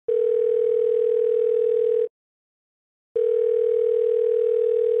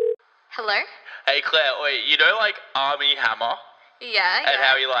Hello? Hey Claire, wait, you know like Army Hammer? Yeah. And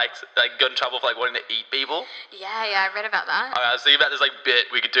how he like got in trouble for like wanting to eat people? Yeah, I read about that. I was thinking about this like bit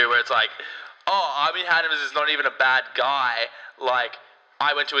we could do where it's like, oh, Army Hammer is not even a bad guy. Like,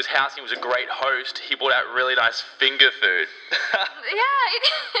 I went to his house, he was a great host. He brought out really nice finger food. Yeah,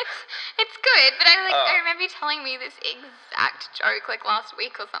 it's good, but I remember you telling me this exact joke like last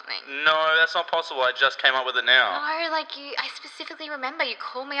week or something. No, that's not possible. I just came up with it now. No, I specifically remember you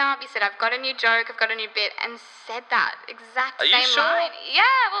called me up, you said, I've got a new joke, I've got a new bit, and said that exact Are same you sure? line. Yeah,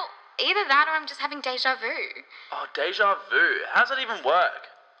 well, either that or I'm just having deja vu. Oh, deja vu. How does that even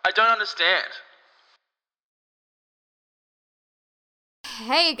work? I don't understand.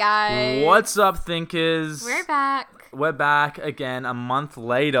 Hey guys. What's up, thinkers? We're back again a month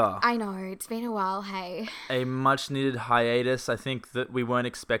later. I know, it's been a while, hey. A much needed hiatus. I think that we weren't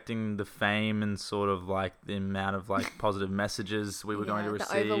expecting the fame and sort of like the amount of like positive messages we were going to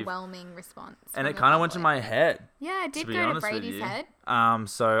receive. The overwhelming response. And it kind of went to my head. Yeah, it did go to Brady's head.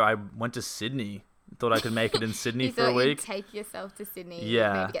 So I went to Sydney. Thought I could make it in Sydney for a week. You thought you'd take yourself to Sydney.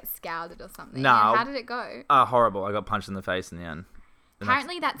 Yeah. Maybe get scouted or something. No. How did it go? Horrible. I got punched in the face in the end.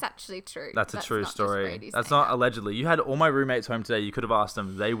 Apparently that's actually true. That's a true story. That's not allegedly. You had all my roommates home today. You could have asked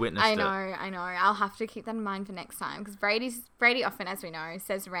them. They witnessed it. I know. I'll have to keep that in mind for next time because Brady often, as we know,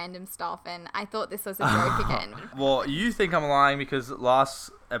 says random stuff, and I thought this was a joke again. Well, you think I'm lying because last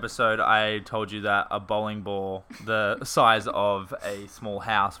episode I told you that a bowling ball the size of a small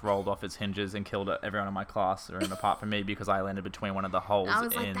house rolled off its hinges and killed everyone in my class, apart from me because I landed between one of the holes. And I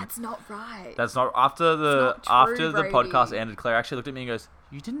was like, that's not right. That's not after the Brady. podcast ended. Claire actually looked at me and goes,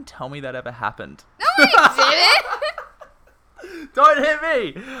 "You didn't tell me that ever happened." No, I didn't. Don't hit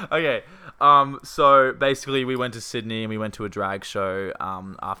me. Okay. So basically we went to Sydney and we went to a drag show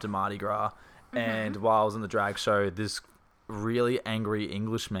after Mardi Gras. Mm-hmm. And while I was in the drag show, this really angry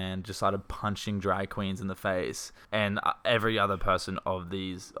Englishman just started punching drag queens in the face and every other person of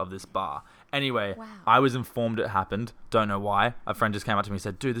this bar. Anyway, wow. I was informed it happened. Don't know why. A friend just came up to me and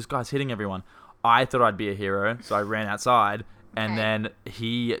said, "Dude, this guy's hitting everyone." I thought I'd be a hero, so I ran outside. And then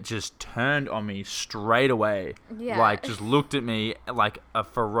he just turned on me straight away. Yeah. Like, just looked at me like a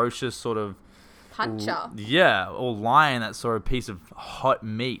ferocious sort of... puncher. Or lion that saw a piece of hot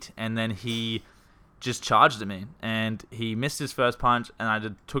meat. And then he just charged at me. And he missed his first punch, and I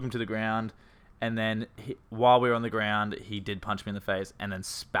took him to the ground. And then while we were on the ground, he did punch me in the face and then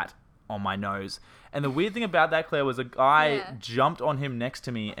spat on my nose. And the weird thing about that, Claire, was a guy jumped on him next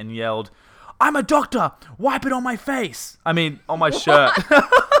to me and yelled, "I'm a doctor! Wipe it on my face!" I mean, on my shirt. I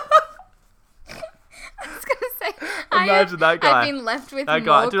was going to say, Imagine that guy. I've been left with that more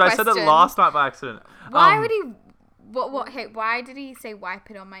guy. Dude, I said that last night by accident. Why would he... Hey, why did he say wipe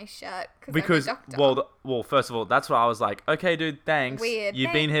it on my shirt? Because, I'm a doctor. well, first of all, that's what I was like, okay, dude, thanks. Weird.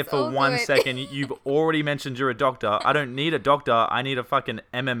 You've been here for 1 second. You've already mentioned you're a doctor. I don't need a doctor. I need a fucking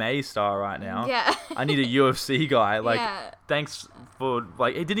MMA star right now. Yeah. I need a UFC guy. Like, yeah. Thanks for,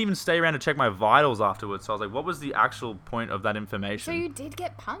 like, he didn't even stay around to check my vitals afterwards. So I was like, what was the actual point of that information? So you did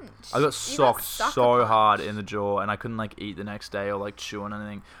get punched. I got socked so hard in the jaw, and I couldn't, like, eat the next day or, like, chew on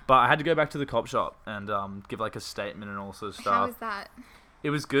anything. But I had to go back to the cop shop and give, like, a statement and all sorts of stuff. How was that? It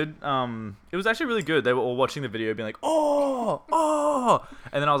was good. It was actually really good. They were all watching the video being like, oh.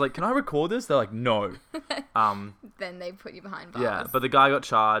 And then I was like, can I record this? They're like, no. Then they put you behind bars. Yeah, but the guy got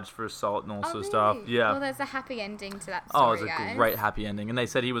charged for assault and all sorts of stuff. Yeah. Well, there's a happy ending to that story, it was a great happy ending. And they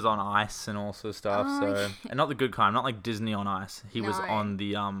said he was on ice and all sorts of stuff. And not the good kind, not like Disney on ice. He was on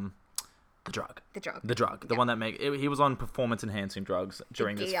the drug. The drug. The one that he was on performance enhancing drugs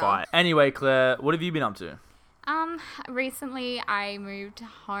during this fight. Anyway, Claire, what have you been up to? Recently I moved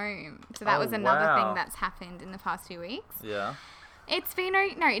home. So that was another thing that's happened in the past few weeks. Yeah. It's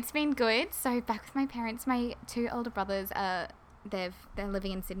been good. So back with my parents, my two older brothers they're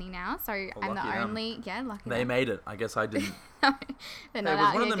living in Sydney now. So I'm the only lucky. They made it. I guess I didn't. They're not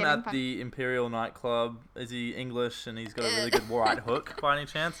was one of them at the Imperial nightclub? Is he English and he's got a really good right hook by any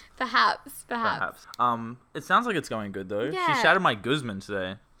chance? Perhaps. It sounds like it's going good though. Yeah. She shattered my Guzman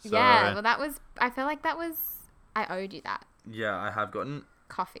today. So. Yeah, well I feel like I owed you that. Yeah, I have gotten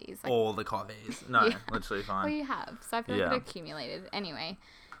coffees. All the coffees. No, literally fine. Well, you have. So I feel like it accumulated. Anyway,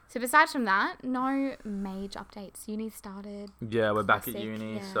 so besides from that, no major updates. Uni started. Yeah, we're back at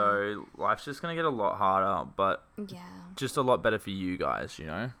uni, so life's just going to get a lot harder, but just a lot better for you guys, you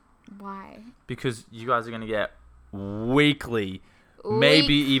know? Why? Because you guys are going to get weekly,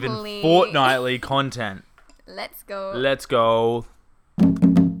 maybe even fortnightly content. Let's go.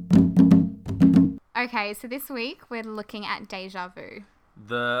 Okay, so this week we're looking at Deja Vu.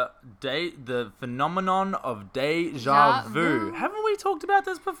 The phenomenon of deja vu. Haven't we talked about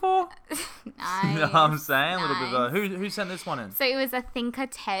this before? Nice. You know what I'm saying? Nice. A little bit of who sent this one in? So it was a Thinker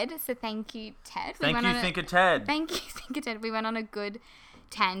Ted. So thank you, Ted. Thank you, Thinker Ted. Thank you, Thinker Ted. We went on a good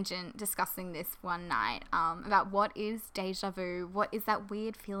tangent discussing this one night about what is deja vu. What is that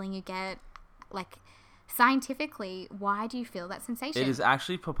weird feeling you get? Like, scientifically, why do you feel that sensation? It is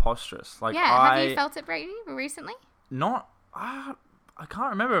actually preposterous. Like, have you felt it, Brady, recently? Not. I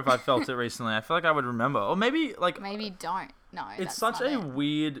can't remember if I felt it recently. I feel like I would remember, or maybe maybe you don't. No, it's such a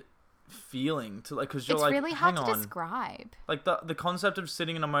weird feeling to because you're it's like, really hard hang to on. describe. Like the concept of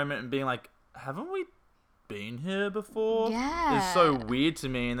sitting in a moment and being like, haven't we been here before? Yeah, is so weird to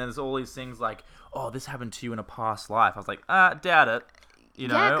me. And then there's all these things like, oh, this happened to you in a past life. I was like, doubt it. You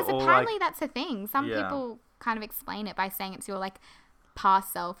know, yeah, because apparently like, that's a thing. Some people kind of explain it by saying it's your like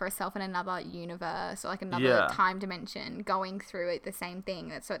past self or a self in another universe or like another time dimension going through it, the same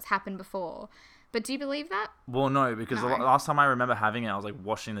thing. So it's happened before. But do you believe that? Well, no, because the last time I remember having it, I was like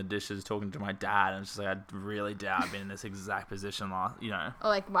washing the dishes, talking to my dad, and it's just like I really doubt I've been in this exact position last, you know. Or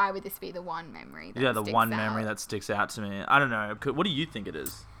like, why would this be the one memory? The one memory that sticks out to me. I don't know. What do you think it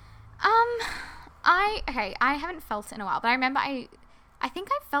is? I haven't felt it in a while, but I remember I think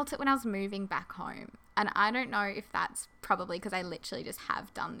I felt it when I was moving back home. And I don't know if that's probably because I literally just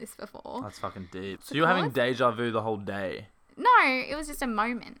have done this before. That's fucking deep. So you're having deja vu the whole day? No, it was just a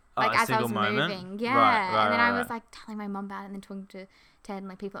moment. Like as I was moving. Yeah. Right, and then I was like telling my mum about it and then talking to Ted and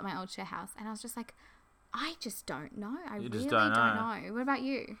like people at my old share house. And I was just like, I just don't know. I really don't know. What about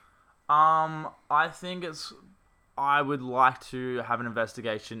you? I think I would like to have an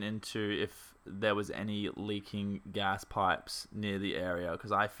investigation into if there was any leaking gas pipes near the area.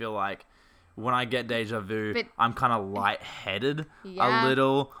 Because I feel like when I get deja vu, I'm kind of lightheaded a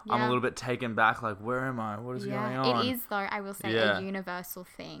little. Yeah. I'm a little bit taken back, like, where am I? What is going on? It is, though, I will say, a universal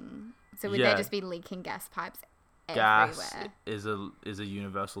thing. So would there just be leaking gas pipes everywhere? Gas is a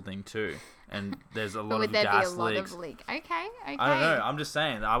universal thing, too. And there's a lot would of there gas be a lot leaks. Of leak? Okay. I don't know. I'm just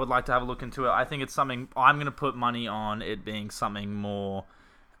saying. I would like to have a look into it. I think it's something... I'm going to put money on it being something more,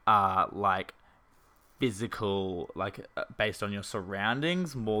 like, physical, like, based on your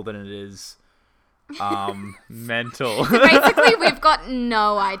surroundings, more than it is... mental. So basically, we've got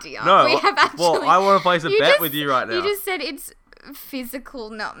no idea. No, we have actually. Well, I want to place a bet with you right now. You just said it's physical,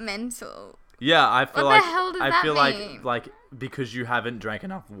 not mental. Yeah, I feel what the hell does that mean? like because you haven't drank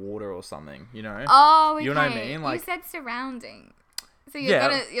enough water or something, you know? Oh, okay. You know what I mean? Like, you said surrounding, so you're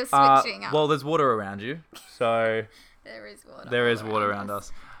switching up. Well, there's water around you, so there is water. There is water around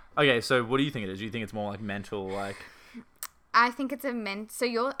us. Okay, so what do you think it is? Do you think it's more like mental, like? I think it's so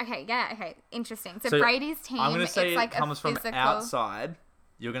you're okay, interesting. So Brady's team, I'm gonna say it's it comes from outside.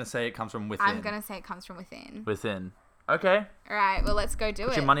 You're gonna say it comes from within. I'm gonna say it comes from within. Within. Okay. All right. Well, let's go do it.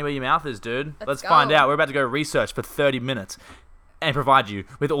 Put your money where your mouth is, dude. Let's go. Find out. We're about to go research for 30 minutes and provide you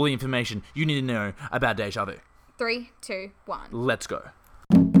with all the information you need to know about deja vu. 3, 2, 1. Let's go.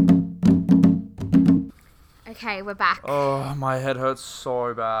 Okay, we're back. Oh, my head hurts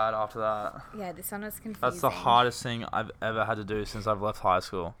so bad after that. Yeah, this one was confusing. That's the hardest thing I've ever had to do since I've left high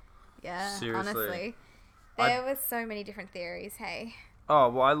school. Yeah, seriously. Honestly. There were so many different theories, hey. Oh,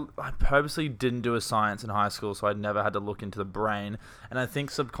 well, I purposely didn't do a science in high school, so I'd never had to look into the brain. And I think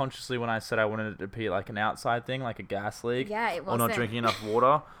subconsciously when I said I wanted it to be like an outside thing, like a gas leak, it or not drinking enough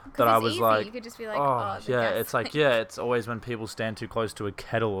water, that I was easy. like, you could just be like, it's like, it's always when people stand too close to a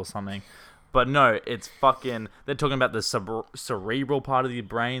kettle or something. But no, it's fucking... They're talking about the cerebral part of your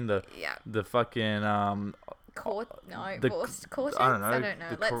brain, the fucking... cortex? I don't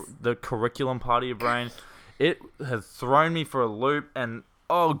know. The curriculum part of your brain. It has thrown me for a loop, and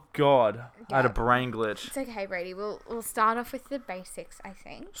oh god, I had a brain glitch. It's okay, Brady. We'll start off with the basics, I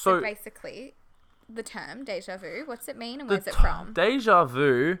think. So basically, the term deja vu, what's it mean and where's it from? Deja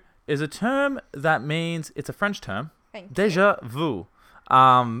vu is a term that means... It's a French term. Thank you. Deja vu.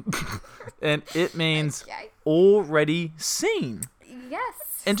 And it means already seen.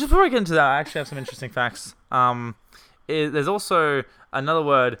 Yes. And just before I get into that, I actually have some interesting facts. There's also another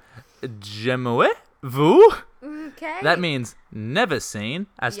word, j'aimerais vu. Okay. That means never seen,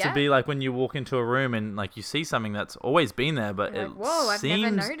 as to be like when you walk into a room and like you see something that's always been there, but it seems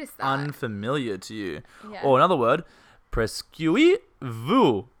I've never noticed that. unfamiliar to you. Yeah. Or another word, presque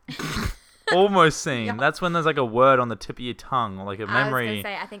vu. Almost seen. Yep. That's when there's like a word on the tip of your tongue, or like a memory. I was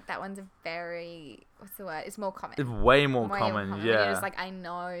gonna say, I think that one's what's the word? It's more common. It's way more common. Yeah. You're just like, I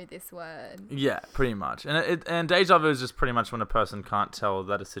know this word. Yeah, pretty much. And deja vu is just pretty much when a person can't tell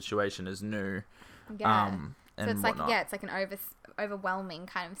that a situation is new. Yeah. and So it's whatnot. like, it's like an overwhelming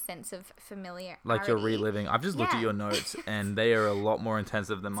kind of sense of familiarity. Like you're reliving. I've just looked at your notes, and they are a lot more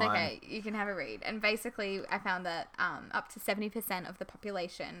intensive than mine. Okay, you can have a read. And basically, I found that up to 70% of the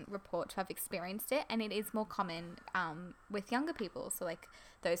population report to have experienced it, and it is more common with younger people. So like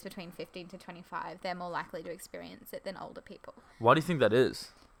those between 15 to 25, they're more likely to experience it than older people. Why do you think that is?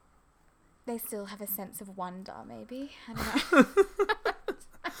 They still have a sense of wonder, maybe. I don't know.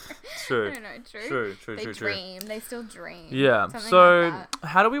 True. I don't know. True. They dream. They still dream. Yeah. Something So like that.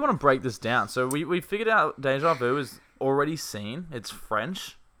 how do we want to break this down? So we figured out deja vu is already seen. It's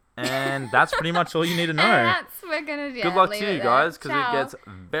French. And that's pretty much all you need to know. And we're gonna Good luck leave to you it guys, there. because it Ciao. gets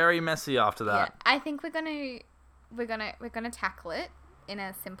very messy after that. Yeah, I think we're gonna tackle it in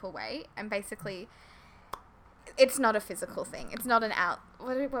a simple way, and basically, it's not a physical thing. It's not an out.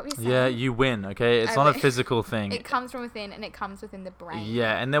 What were you saying? Yeah, you win, okay? It's I not a win. physical thing. It comes from within, and it comes within the brain.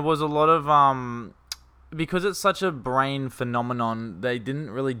 Yeah, and there was a lot of because it's such a brain phenomenon, they didn't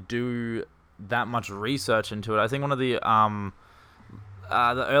really do that much research into it. I think one of the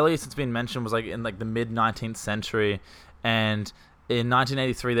earliest it's been mentioned was like in like the mid 19th century, and in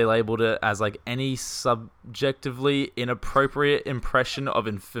 1983 they labeled it as like any subjectively inappropriate impression of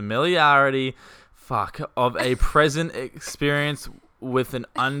familiarity of a present experience with an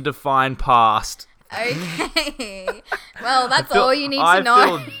undefined past. Okay. Well, that's all you need to know.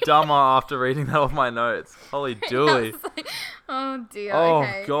 I feel dumber after reading that off my notes. Holy dooly. Oh dear. Oh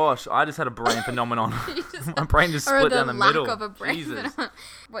Okay. gosh, I just had a brain phenomenon. My brain just Or split the down the lack middle. of a brain. Jesus.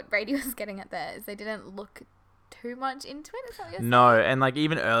 What Brady was getting at there is they didn't look too much into it. Is that what you're saying? No, and like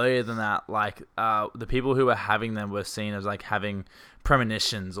even earlier than that, like the people who were having them were seen as like having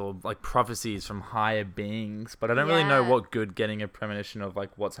premonitions or like prophecies from higher beings, but I don't really know Yeah. what good getting a premonition of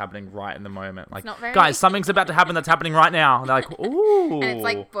like what's happening right in the moment. Like, not very- guys, something's about to happen that's happening right now. And they're like, ooh. And it's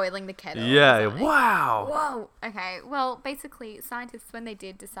like boiling the kettle. or yeah, something. wow. Whoa. Okay. Well, basically, scientists, when they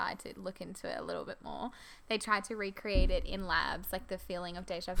did decide to look into it a little bit more, they tried to recreate it in labs, like the feeling of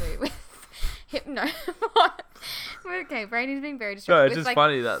deja vu with hypno. Okay, Brady's being very No, distracted. it's just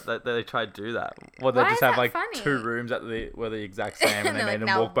funny that they tried to do that. Well, they Why just is have that like funny? 2 rooms were the exact same, and they They're made like, them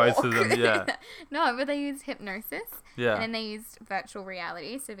 "Now walk both of them. Yeah, No, but they used hypnosis. Yeah. And then they used virtual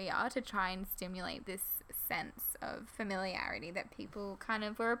reality, so VR, to try and stimulate this sense of familiarity that people kind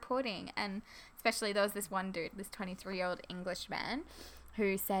of were reporting. And especially there was this one dude, this 23-year-old English man,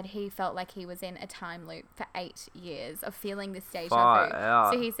 who said he felt like he was in a time loop for 8 years of feeling this deja Far vu.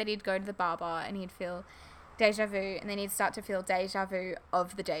 out. So he said he'd go to the barber and he'd feel deja vu, and then he'd start to feel deja vu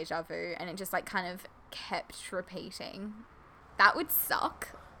of the deja vu, and it just like kind of kept repeating. That would suck.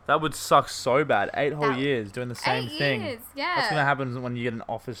 that would suck so bad. 8 whole That- years doing the same 8 thing. years, yeah. What's gonna happen when you get an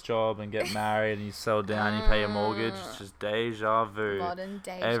office job and get married and you settle down and you pay your mortgage? It's just deja vu. Modern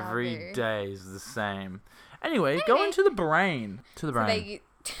deja Every vu. day is the same. Anyway, go into the brain. To the So brain. they,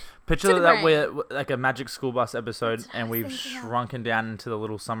 Picture to the that brain. we're like a Magic School Bus episode, That's what and I was we've thinking of. shrunken down into the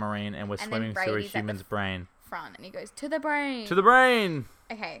little submarine, and we're then swimming through a Brady's at the human's brain. front, and he goes to the brain. To the brain.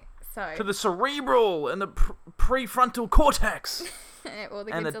 Okay, so To the cerebral and the prefrontal cortex all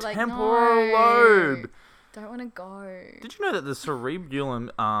the and kids the are like, temporal no, lobe. don't want to go. Did you know that the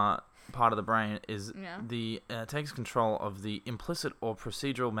cerebellum part of the brain is Yeah. takes control of the implicit or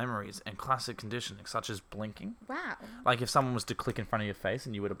procedural memories and classic conditioning, such as blinking? Wow, Like if someone was to click in front of your face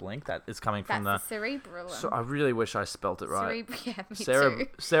and you were to blink, that is coming from that's the cerebral. So I really wish I spelt it right. Yeah, me too.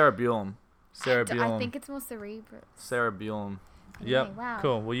 Cerebellum. Cerebellum. I think it's more cerebral. Cerebellum. Okay, Yep. wow.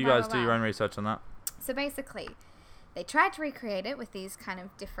 Cool. Well, you Wow, guys wow, do your wow. own research on that. So basically, they tried to recreate it with these kind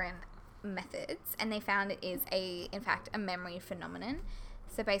of different methods, and they found it is in fact, a memory phenomenon.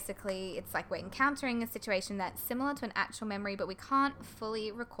 So basically, it's like we're encountering a situation that's similar to an actual memory, but we can't fully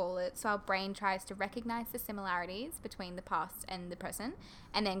recall it. So our brain tries to recognize the similarities between the past and the present,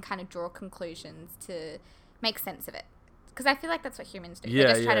 and then kind of draw conclusions to make sense of it. Because I feel like that's what humans do. Yeah, they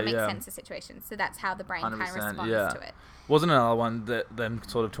just try yeah, to make yeah. sense of situations. So that's how the brain kind of 100%, responds yeah. to it. Wasn't another one that them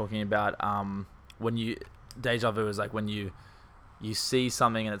sort of talking about when you deja vu is like when you see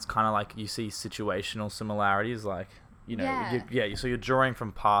something and it's kind of like you see situational similarities, like you know, Yeah. so you're drawing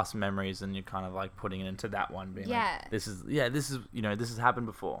from past memories and you're kind of like putting it into that one, being Yeah. like, this is you know, this has happened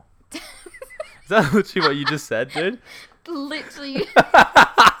before. Is that literally what you just said, dude? Literally.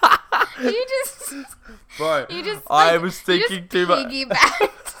 you just Bro, I I was thinking too much.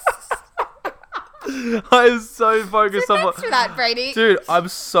 Piggybacked. I was so focused on what. Thanks for that, Brady. Dude, I'm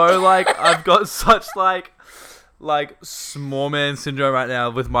so like I've got such like small man syndrome right now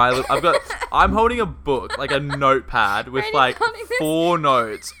with my I'm holding a book, like a notepad with Brady's like holding this- 4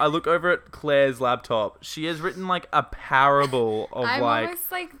 notes. I look over at Claire's laptop. She has written like a parable of I'm like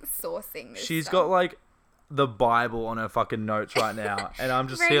almost like sourcing this she's stuff. got like the Bible on her fucking notes right now, and I'm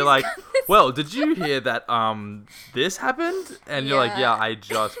just here Brady's like, got this- well, did you hear that this happened? And you're like, yeah, Yeah. I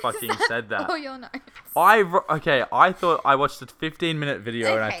just fucking said that. All your notes. I thought I watched a 15-minute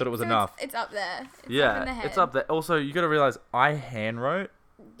video and I Okay, thought it was so enough. It's up there. It's up in the Yeah, head. it's up there. Also, you got to realize I handwrote.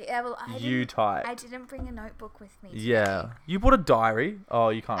 Yeah, well, You type. I didn't bring a notebook with me today. Yeah, you bought a diary. Oh,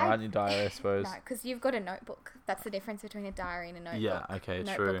 you can't write in your diary, I suppose. No, because you've got a notebook. That's the difference between a diary and a notebook. Yeah, okay,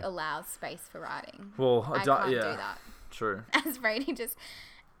 Notebook true. allows space for writing. Well, I can't do yeah, that. true. As Brady just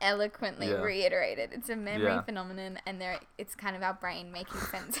eloquently Yeah. reiterated, it's a memory Yeah. phenomenon, and it's kind of our brain making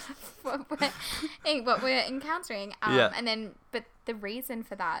sense of what we're encountering. Yeah. But the reason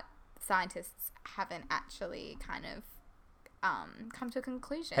for that, scientists haven't actually kind of come to a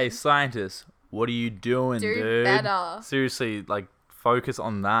conclusion. Hey, scientists, what are you doing, Do dude? better. Seriously, like, focus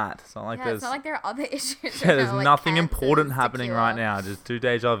on that. It's not like yeah, there's... it's not like there are other issues. yeah, there's like nothing cancers important to happening cure. right now. Just do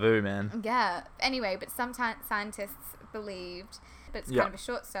deja vu, man. Yeah. Anyway, but sometimes scientists believed, but it's Yeah. kind of a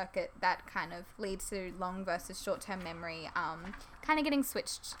short circuit that kind of leads to long versus short-term memory, kind of getting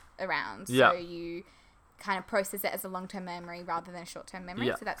switched around. Yeah. So you kind of process it as a long-term memory rather than a short-term memory.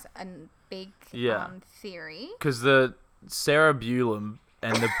 Yeah. So that's a big Yeah. theory. Because the cerebellum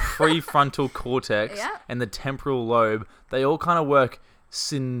and the prefrontal cortex Yeah. and the temporal lobe, they all kind of work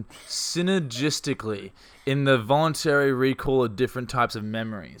synergistically in the voluntary recall of different types of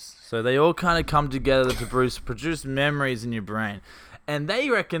memories. So they all kind of come together to produce memories in your brain. And they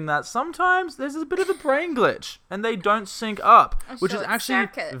reckon that sometimes there's a bit of a brain glitch and they don't sync up, A which is short actually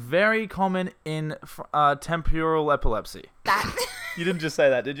circuit. very common in temporal epilepsy. That. You didn't just say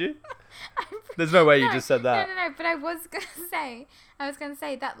that, did you? There's no way you just said that. No, but I was going to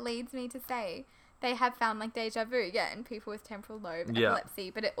say that leads me to say they have found like deja vu, yeah, in people with temporal lobe Yeah. epilepsy,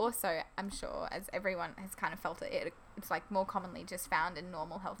 but it also, I'm sure, as everyone has kind of felt it, it's like more commonly just found in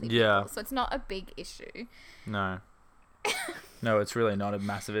normal healthy Yeah. people. So it's not a big issue. No. No, it's really not a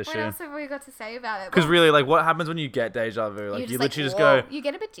massive What issue. else have we got to say about it? Because Well, really, like, what happens when you get deja vu? Like, you literally just whoa, go... you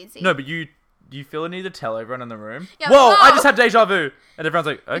get a bit jizzy. No, but you feel a need to tell everyone in the room. Yeah, Whoa, whoa. I just had deja vu. And everyone's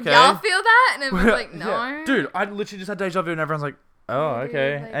like, okay. Y'all feel that? And everyone's like, no. Yeah. Dude, I literally just had deja vu and everyone's like, oh, Yeah, dude,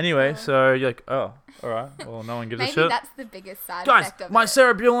 okay. like, Anyway, yeah. so you're like, oh, all right. Well, no one gives a Maybe shit. that's the biggest side Guys, effect of my it.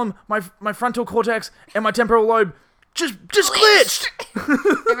 cerebellum, my frontal cortex, and my temporal lobe just glitched.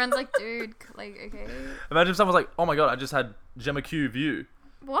 Everyone's like, dude, like, okay. Imagine if someone's like, oh my god, I just had Gemma Q view.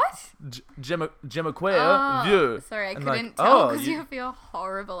 What? Gemma Queer view. Sorry, I And couldn't like, tell oh, because you have your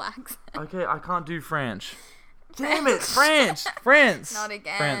horrible accent. Okay, I can't do French. Damn it, France. Not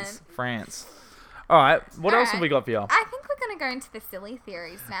again. France. All right, what else have Alright. we got for you? I think we're going to go into the silly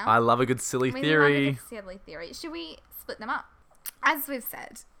theories now. I love a good silly We theory. love a good silly theory. Should we split them up? As we've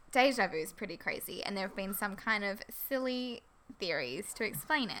said, deja vu is pretty crazy, and there have been some kind of silly theories to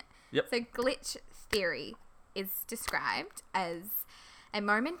explain it. Yep. So glitch theory is described as a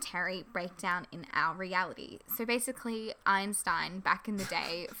momentary breakdown in our reality. So basically, Einstein, back in the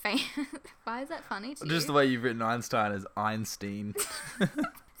day, why is that funny to you? Just the way you've written Einstein as Einstein.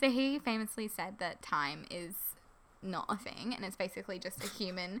 So he famously said that time is not a thing, and it's basically just a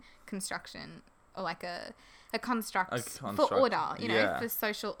human construction, or like a construct for order, yeah. for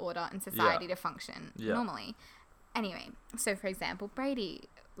social order and society to function normally. Anyway, so for example, Brady,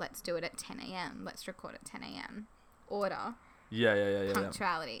 let's do it at 10 a.m. Let's record at 10 a.m. Order, Yeah.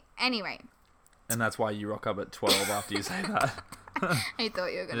 punctuality. Anyway, And that's why you rock up at 12 after you say that. I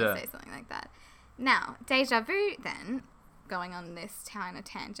thought you were going to Yeah. say something like that. Now, deja vu then, going on this kind of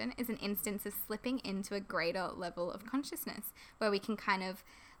tangent, is an instance of slipping into a greater level of consciousness where we can kind of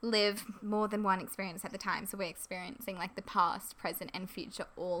live more than one experience at the time. So we're experiencing like the past, present, and future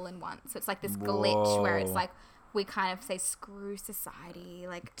all in one. So it's like this glitch where it's Whoa. like we kind of say screw society,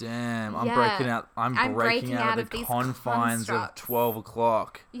 like Damn, I'm Yeah. breaking out. I'm breaking out of the these confines of constructs. 12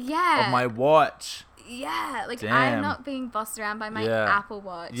 o'clock yeah, of my watch. yeah, like Damn. I'm not being bossed around by my Yeah. Apple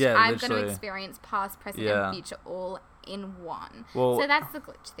Watch. Yeah, I'm going to literally. experience past, present, Yeah. and future all in one. Well, so that's the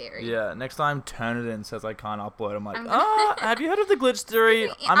glitch theory. Yeah, next time Turnitin says I can't upload, I'm like, I'm gonna- have you heard of the glitch theory?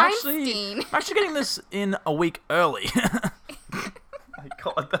 I'm Einstein. actually getting this in a week early. I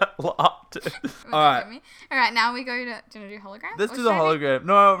got that laugh, dude. Would All you right, get me? All right, now we go to. Do you want to do hologram? let's Or do the should I hologram.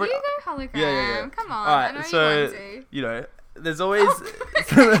 No, You go hologram. yeah. Come on. All I right, know so you want to. you know, there's always.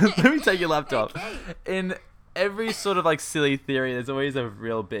 Oh. Let me take your laptop. Okay. In every sort of like silly theory, there's always a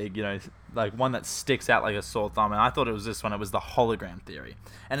real big, you know, like one that sticks out like a sore thumb. And I thought it was this one. It was the hologram theory.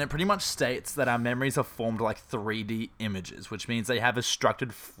 And it pretty much states that our memories are formed like 3D images, which means they have a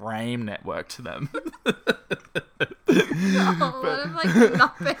structured frame network to them. Oh, what if, like,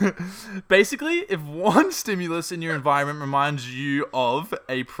 nothing? Basically, if one stimulus in your environment reminds you of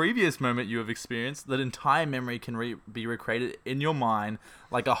a previous moment you have experienced, that entire memory can be recreated in your mind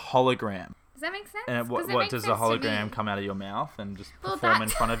like a hologram. Does that make sense? And what does the hologram come out of your mouth and just Well, perform in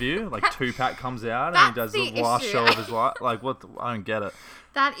front of you? Like Tupac comes out and he does That's the the last issue. show of his life. Like what? I don't get it.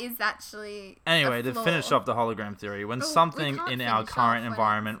 That is actually Anyway, a to flaw. finish off the hologram theory, when Well, something we can't in our finish current off when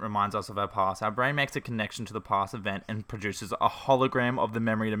environment reminds us of our past, our brain makes a connection to the past event and produces a hologram of the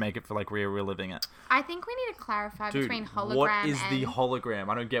memory to make it feel like we're reliving it. I think we need to clarify Dude, between hologram what is and... the hologram?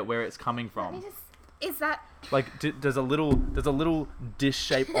 I don't get where it's coming Let from. me just... Is that... Like, does a little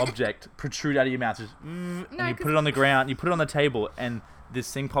dish-shaped object protrude out of your mouth, just, and you put it on the ground, you put it on the table, and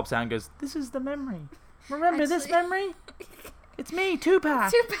this thing pops out and goes, "This is the memory. Remember this memory? It's me,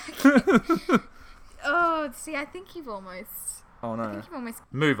 Tupac." Tupac. Oh, see, I think you've almost... Oh I no. think you've almost...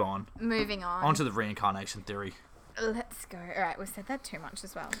 Move on. Moving on. On to the reincarnation theory. Let's go. Alright, we've said that too much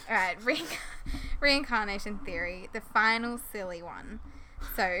as well. Alright, reincarnation theory. The final silly one.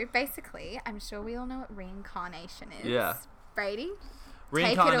 So, basically, I'm sure we all know what reincarnation is. Yeah. Brady?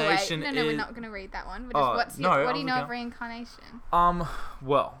 Reincarnation Take it away. No, is... we're not going to read that one. We're just, what do you know of reincarnation?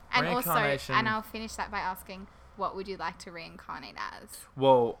 Well, And reincarnation... also, and I'll finish that by asking, what would you like to reincarnate as?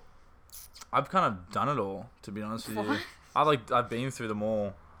 Well, I've kind of done it all, to be honest with you. What? I've been through them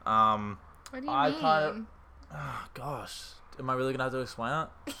all. What do you mean? Oh, gosh. Am I really going to have to explain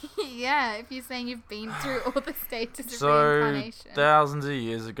it? Yeah, if you're saying you've been through all the stages of So, reincarnation. thousands of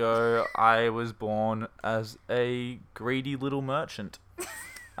years ago, I was born as a greedy little merchant.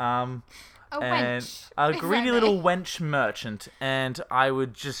 A wench. A if I greedy may. little wench merchant. And I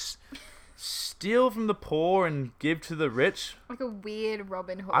would just steal from the poor and give to the rich. Like a weird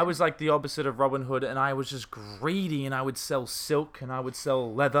Robin Hood. I was like the opposite of Robin Hood, and I was just greedy, and I would sell silk, and I would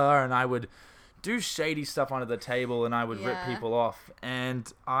sell leather, and I would do shady stuff under the table, and I would rip Yeah. people off.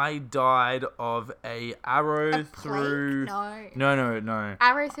 And I died of a arrow through... No.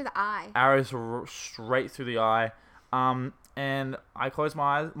 Arrow through the eye. Arrow straight through the eye. And I closed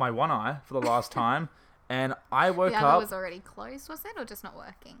my one eye for the last time, and I woke The up... other was already closed, was it, or just not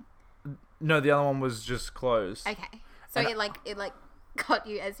working? No, the other one was just closed. Okay, so And it got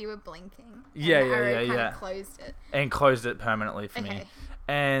you as you were blinking. And Yeah, the yeah, arrow yeah, kind yeah. of closed it. And closed it permanently for me. Okay.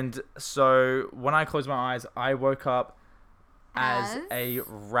 And so when I closed my eyes, I woke up as a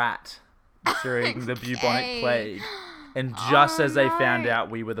rat during the bubonic Okay. plague. And just Oh, as they found no. out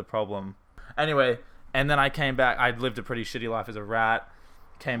we were the problem. Anyway, and then I came back. I'd lived a pretty shitty life as a rat.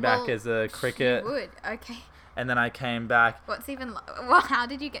 Came back as a cricket. You would. Okay. And then I came back. What's even... Well, how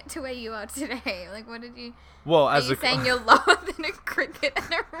did you get to where you are today? Like, what did you... Well, Are as you a saying you're lower than a cricket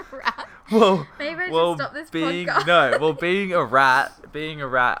and a rat? Well, Maybe I should well, stop this being podcast. being a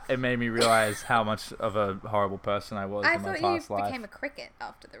rat, it made me realize how much of a horrible person I was I in my thought you past life. became a cricket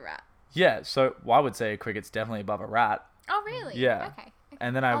after the rat. Yeah, so I would say a cricket's definitely above a rat. Oh, really? Yeah. Okay.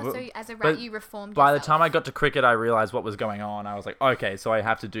 And then So as a rat, but you reformed by the yourself. time I got to cricket, I realized what was going on. I was like, okay, so I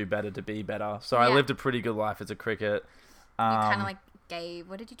have to do better to be better. So I Yeah. lived a pretty good life as a cricket. You kind of like gave...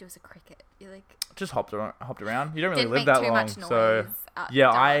 What did you do as a cricket? You like... Just hopped around. You don't really Didn't live make that too long, much so noise at yeah.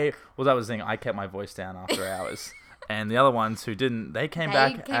 dark. That was the thing. I kept my voice down after hours, and the other ones who didn't, they came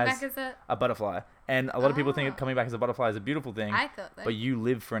back as a butterfly. And a lot of people think Oh. coming back as a butterfly is a beautiful thing. I thought that. But you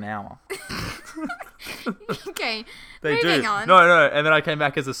live for an hour. Okay. They Moving do. on. No. And then I came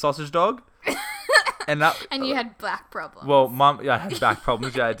back as a sausage dog. And that. And you had back problems. Well, I had back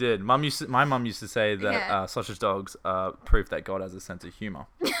problems. Yeah, I did. My mum used to say that Yeah. sausage dogs are proof that God has a sense of humor.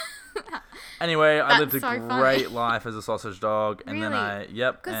 Anyway, I lived a That's so great funny. life as a sausage dog, and then Really?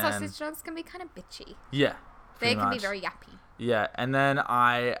 Because and sausage dogs can be kind of bitchy. yeah, They pretty can be much. very yappy. Yeah, and then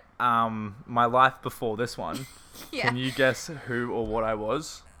my life before this one. Yeah. Can you guess who or what I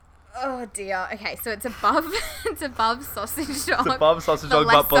was? Oh dear. Okay, so it's above sausage dog. It's above sausage the dog,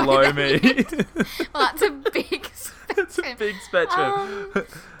 but less so below than me. Well, that's a big spectrum. It's a big spectrum.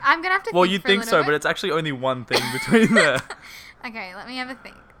 I'm gonna have to. Well, think you'd for a think little so, but bit. it's actually only one thing between there. Okay, let me have a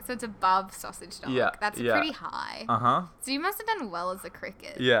think. So it's above sausage dog. Yeah, That's yeah. pretty high. Uh-huh. So you must have done well as a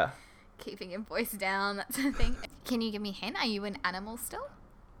cricket. Yeah. Keeping your voice down, that sort of thing. Can you give me a hint? Are you an animal still?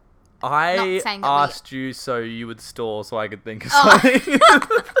 I Not saying that asked you so you would stall so I could think of Oh. something.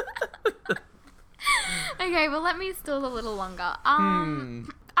 Okay, well let me stall a little longer. I'm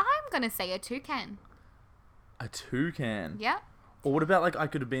gonna say a toucan. A toucan. Yeah. Or what about, like, I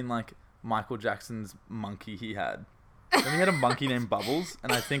could have been, like, Michael Jackson's monkey he had. Then he had a monkey named Bubbles,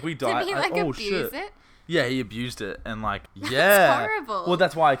 and I think we died. Did he like oh, abuse shit. it? Yeah, he abused it, and, like, yeah. horrible. Well,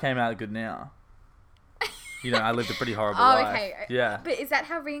 that's why I came out good now. I lived a pretty horrible Oh, life. okay. Yeah. But is that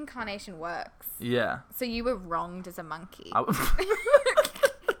how reincarnation works? Yeah. So you were wronged as a monkey.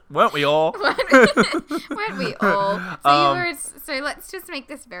 Weren't we all? Weren't we all? So let's just make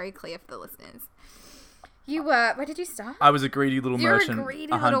this very clear for the listeners. You were. Where did you start? I was a greedy little merchant. You're a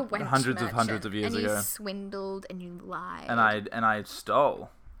greedy little wench hundreds merchant, of years ago. And you swindled and you lied. And I stole.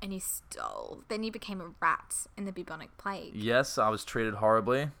 And you stole. Then you became a rat in the bubonic plague. Yes, I was treated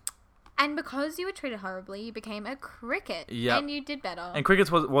horribly. And because you were treated horribly, you became a cricket. Yep. And you did better. And crickets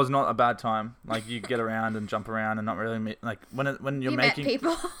was not a bad time. Like, you get around and jump around and not really when you're making met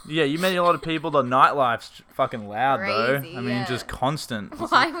people. Yeah, you met a lot of people. The nightlife's fucking loud Crazy, though. I mean, just constant.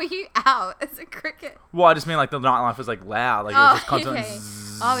 Why were you out as a cricket? Well, I just mean like the nightlife was like loud. Like it was just constant.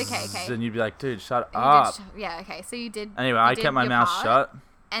 Okay. Okay. And you'd be like, dude, shut And up. Okay. So you did. Anyway, you I did kept my your mouth part, shut.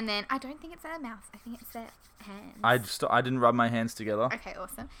 And then I don't think it's their mouth. I think it's their hands. I didn't rub my hands together. Okay,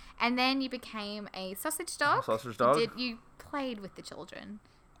 awesome. And then you became a sausage dog. Sausage dog. You played with the children.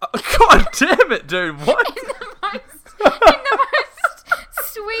 God damn it, dude! What? in the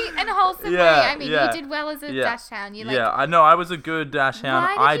most sweet and wholesome way. I mean, you did well as a dash hound. I know. I was a good dash hound.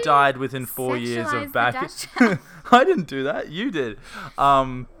 I died within 4 years of sexualize back. the dash hound? I didn't do that. You did.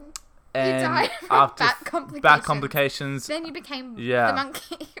 And you died from after back complications, then you became the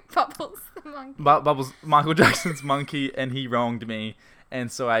monkey. Bubbles the monkey. Bubbles, Michael Jackson's monkey, and he wronged me,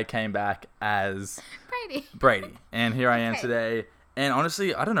 and so I came back as Brady, and here I am today. And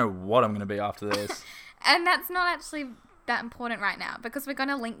honestly, I don't know what I'm gonna be after this. And that's not actually that important right now because we're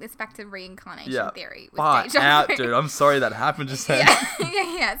gonna link this back to reincarnation theory with But deja vu. dude, I'm sorry that happened just then.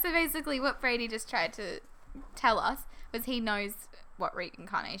 Yeah. So basically, what Brady just tried to tell us was he knows what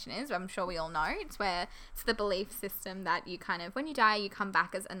reincarnation is. I'm sure we all know. It's the belief system that you kind of, when you die, you come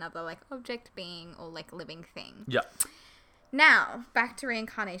back as another like object, being, or like living thing. Yeah. Now, back to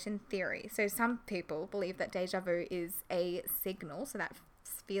reincarnation theory. So some people believe that deja vu is a signal, so that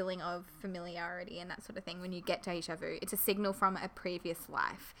feeling of familiarity and that sort of thing. When you get deja vu, it's a signal from a previous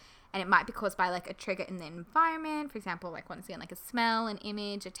life. And it might be caused by like a trigger in the environment, for example, like once again, like a smell, an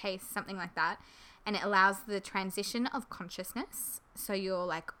image, a taste, something like that. And it allows the transition of consciousness. So you're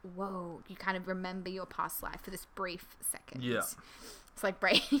like, whoa, you kind of remember your past life for this brief second. Yeah. It's like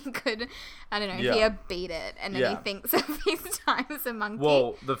Brady could, I don't know, hear beat it. And then he thinks of his time as a monkey.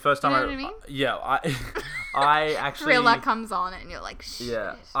 Well, the first time you know what I mean? Yeah, I actually... Thriller comes on and you're like, shit.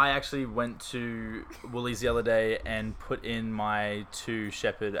 Yeah, I actually went to Woolies the other day and put in my 2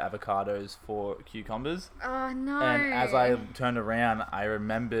 shepherd avocados for cucumbers. Oh, no. And as I turned around, I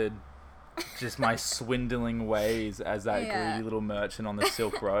remembered just my swindling ways as that greedy little merchant on the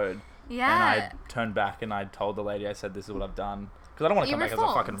Silk Road. Yeah. And I turned back and I told the lady, I said, this is what I've done. Because I don't want to come back as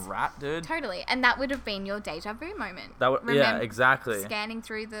a fucking rat, dude. Totally. And that would have been your deja vu moment. Yeah, exactly. Scanning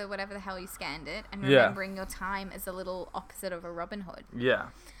through the whatever the hell you scanned it and remembering your time as a little opposite of a Robin Hood. Yeah.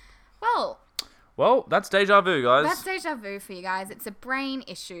 Well, that's deja vu, guys. That's deja vu for you guys. It's a brain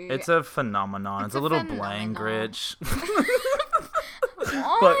issue. It's a phenomenon. It's a little brain glitch.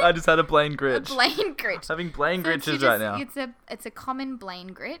 What? Look, I just had a brain glitch. A brain glitch. Having brain glitches right now. It's a common brain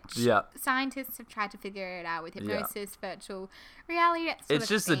glitch. Yeah. Scientists have tried to figure it out with hypnosis, virtual reality. It's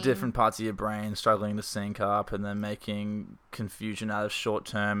just the different parts of your brain struggling to sync up and then making confusion out of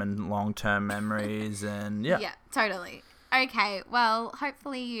short-term and long-term memories and Yeah, totally. Okay, well,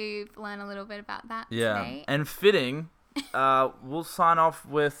 hopefully you've learned a little bit about that today. And fitting, we'll sign off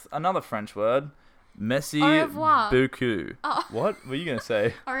with another French word. Merci beaucoup. Oh. What were you going to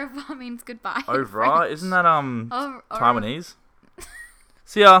say? Au revoir means goodbye. Au revoir? Isn't that Taiwanese?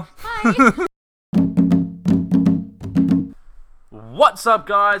 See ya. Bye. What's up,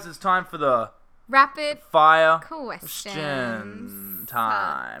 guys? It's time for the rapid fire question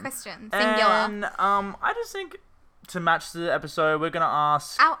time. Question. Singular. And I just think to match the episode, we're going to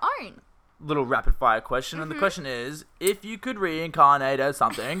ask our own little rapid fire question. And the question is, if you could reincarnate as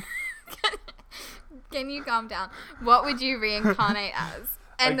something... Can you calm down? What would you reincarnate as?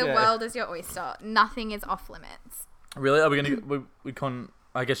 And the world is your oyster. Nothing is off limits. Really? Are we gonna? we can't.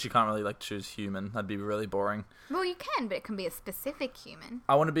 I guess you can't really like choose human. That'd be really boring. Well, you can, but it can be a specific human.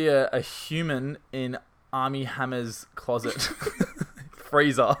 I want to be a human in Army Hammer's closet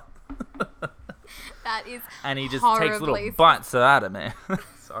freezer. That is. And he just takes little bites out of me.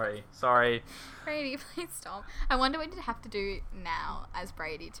 Sorry. Brady, please stop. I wonder what you'd have to do now as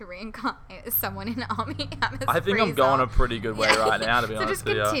Brady to reincarnate as someone in Army Hammer's I think freezer. I'm going a pretty good way right now, to be honest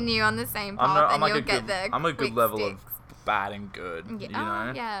with you. So just continue on the same path and you'll get the I'm a good level sticks. of bad and good, you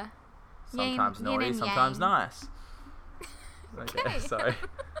know? Yeah. Sometimes naughty, and sometimes nice. Okay, sorry.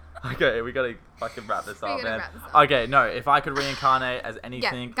 Okay, we gotta fucking wrap this up, man. Okay, no, if I could reincarnate as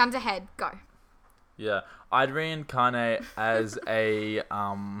anything... Yeah, gun to head, go. Yeah. I'd reincarnate as a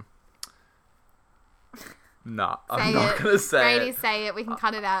Nah, I'm not gonna say Brady, it. say it. We can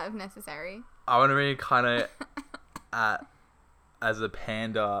cut it out if necessary. I want to reincarnate as a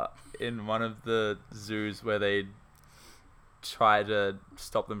panda in one of the zoos where they try to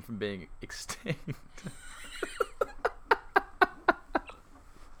stop them from being extinct.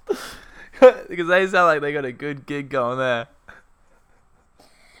 Because they sound like they got a good gig going there.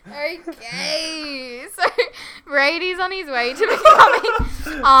 Okay, so Brady's on his way to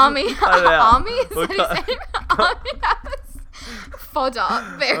becoming army. Army? Is that his name? Army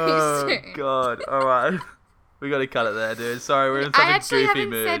fodder very soon. Oh God! All right, we got to cut it there, dude. Sorry, we're in such a goofy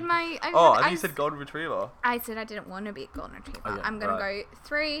mood. Said my. I think you said golden retriever. I said I didn't want to be a golden retriever. Okay, I'm gonna go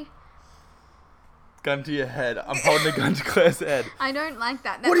 3. Gun to your head. I'm holding a gun to Claire's head. I don't like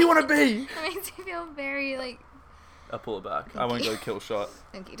that. What do you want to be? That makes me feel very like. I'll pull it back. I won't go kill shot.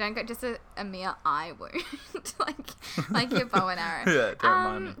 Thank you. Don't go just a mere eye wound, like your bow and arrow. Yeah, don't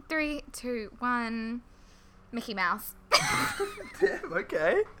mind me. 3, 2, 1. Mickey Mouse. Damn.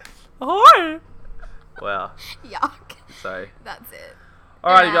 Okay. Hi. Wow. Yuck. Sorry. That's it.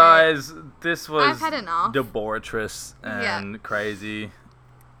 Alrighty, guys. This was I've had enough. Deboritrous and crazy.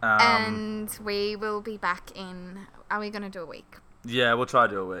 And we will be back in. Are we gonna do a week? Yeah, we'll try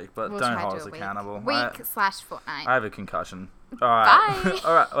to do a week, but We'll don't try hold to us do a accountable. Week/fortnight. I have a concussion. All right. Bye.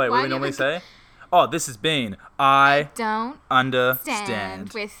 All right. Wait, what do we normally say? Oh, this has been I Don't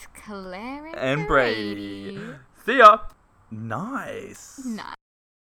Understand with Claire and Brady. Brady. See ya. Nice. Nice.